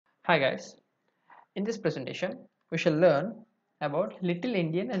Hi guys, in this presentation we shall learn about Little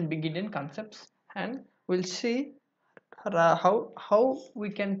Indian and Big Indian concepts, and we'll see how we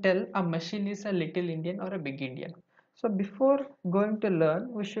can tell a machine is a Little Indian or a Big Indian. So before going to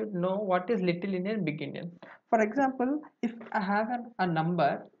learn, we should know what is Little Indian and Big Indian. For example, if I have a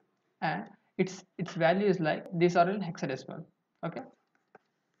number and its value is like these are in hexadecimal. Okay,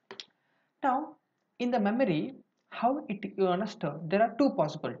 now in the memory, how it gonna store? There are two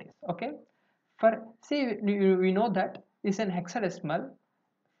possibilities. Okay, we know that is an hexadecimal.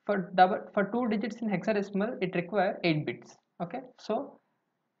 For two digits in hexadecimal it requires 8 bits. Okay, so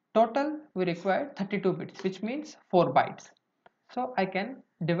total we require 32 bits, which means 4 bytes. So I can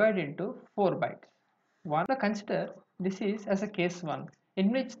divide into 4 bytes. One, consider this is as a case 1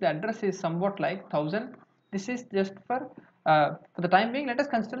 in which the address is somewhat like 1000. This is just for the time being, let us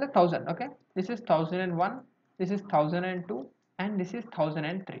consider the 1000. Okay, this is 1001, this is 1002, and this is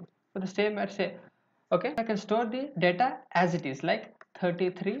 1003. So the same as say, okay, I can store the data as it is like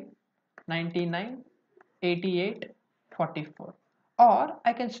 33, 99, 88, 44, or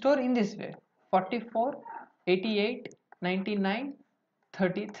I can store in this way 44, 88, 99,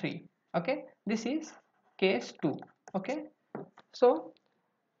 33. Okay, this is case 2. Okay, so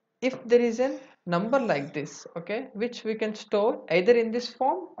if there is a number like this, okay, which we can store either in this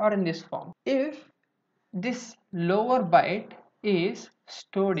form or in this form, if this lower byte is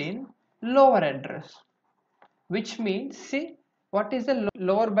stored in lower address, which means, see, what is the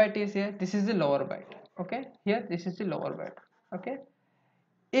lower byte is here? This is the lower byte. Okay, here this is the lower byte. Okay,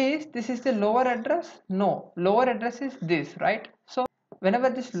 is this is the lower address? No, lower address is this, right? So whenever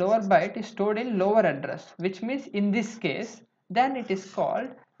this lower byte is stored in lower address, which means in this case, then it is called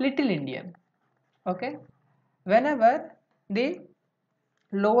Little Indian. Okay, whenever the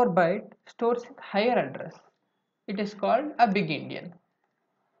lower byte stores higher address, it is called a Big Indian.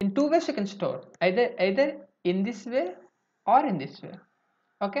 In two ways you can store, either in this way or in this way.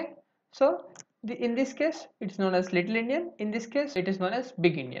 Okay, so in this case it's known as Little Indian, in this case it is known as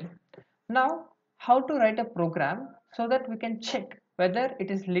Big Indian. Now how to write a program so that we can check whether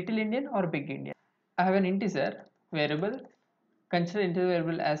it is Little Indian or Big Indian. I have an integer variable, consider integer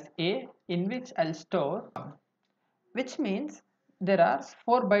variable as a, in which I'll store 1, which means there are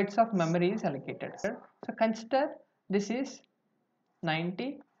 4 bytes of memory is allocated. So consider this is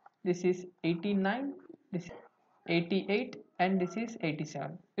 90, this is 89, this is 88, and this is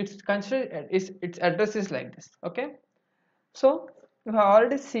 87. It's considered its address is like this. Okay, so you have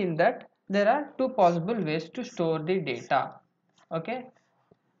already seen that there are two possible ways to store the data. Okay,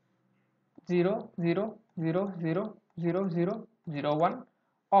 0 0 0 0 0 0 0 1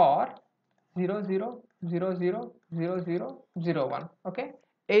 or 0 0 0 0 0 0 0 1. Okay,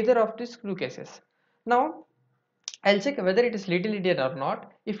 either of these two cases. Now I'll check whether it is Little Indian or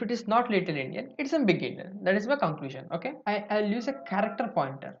not. If it is not Little Indian, it's a Big Indian. That is my conclusion. Okay, I'll use a character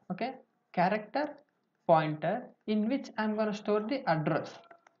pointer. Okay, character pointer in which I'm going to store the address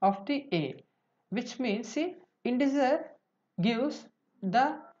of the A, which means, see, integer gives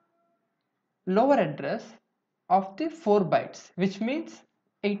the lower address of the 4 bytes, which means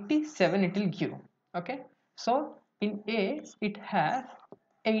 87 it will give. Okay, so in A it has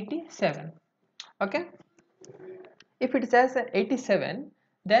 87. Okay, if it says 87,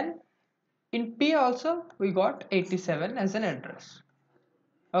 then in P also we got 87 as an address.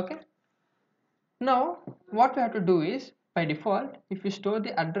 Okay, now what we have to do is, by default, if you store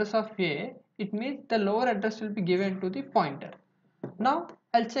the address of A, it means the lower address will be given to the pointer. Now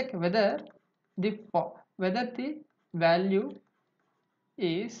I'll check whether the value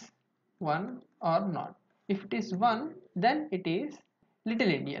is 1 or not. If it is 1, then it is Little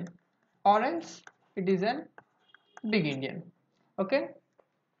Indian, or else it is an Big Indian. Okay,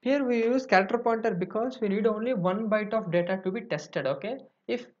 here we use character pointer because we need only 1 byte of data to be tested. Okay,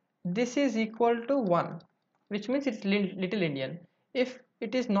 if this is equal to 1, which means it's Little Indian. If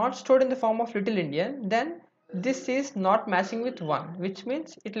it is not stored in the form of Little Indian, then this is not matching with 1, which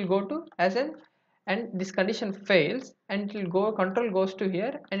means it will go to as an, and this condition fails and it will go, control goes to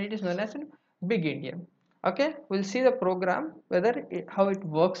here, and it is known as a Big Indian. Okay, we'll see the program whether how it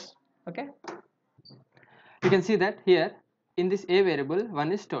works. Okay, you can see that here in this A variable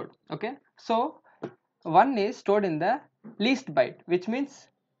 1 is stored. Okay, so 1 is stored in the least byte, which means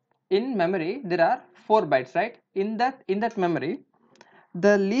in memory there are 4 bytes, right? In that memory,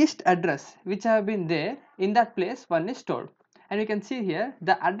 the least address which have been there, in that place 1 is stored, and you can see here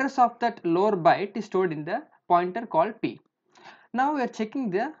the address of that lower byte is stored in the pointer called P. Now we are checking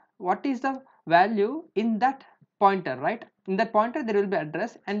the what is the value in that pointer, right? In that pointer there will be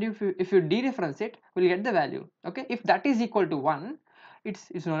address, and if you dereference it, we'll get the value. Okay, if that is equal to 1,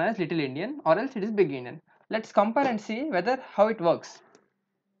 it's known as Little Indian, or else it is Big Indian. Let's compare and see whether how it works.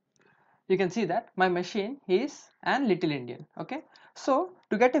 You can see that my machine is an Little Indian. Okay, so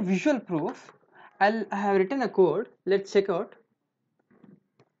to get a visual proof, I have written a code. Let's check out.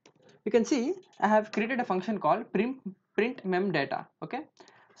 You can see I have created a function called print mem data. Okay,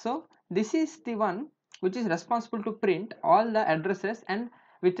 so this is the one which is responsible to print all the addresses and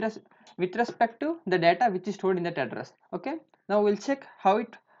with respect to the data which is stored in that address. Okay, now we'll check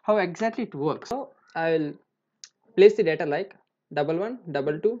how exactly it works. So I will place the data like 11,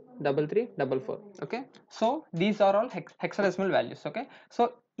 22, 33, 44. Okay, so these are all hexadecimal values. Okay,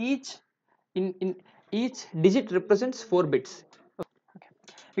 so each in each digit represents 4 bits. Okay,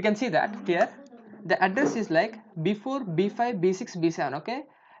 we can see that here the address is like b4, b5, b6, b7. Okay,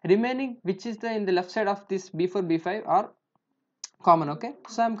 remaining which is the in the left side of this b4, b5 are common. Okay,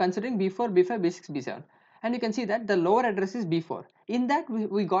 so I'm considering b4, b5, b6, b7, and you can see that the lower address is b4. In that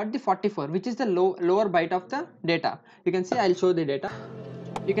we got the 44, which is the lower byte of the data. You can see, I'll show the data.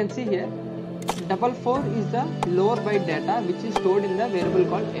 You can see here 44 is the lower byte data which is stored in the variable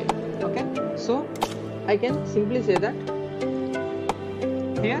called a. Okay, so I can simply say that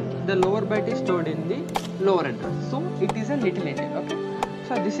here the lower byte is stored in the lower address, so it is a Little Indian. Okay,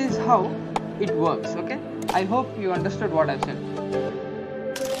 so this is how it works. Okay, I hope you understood what I've said.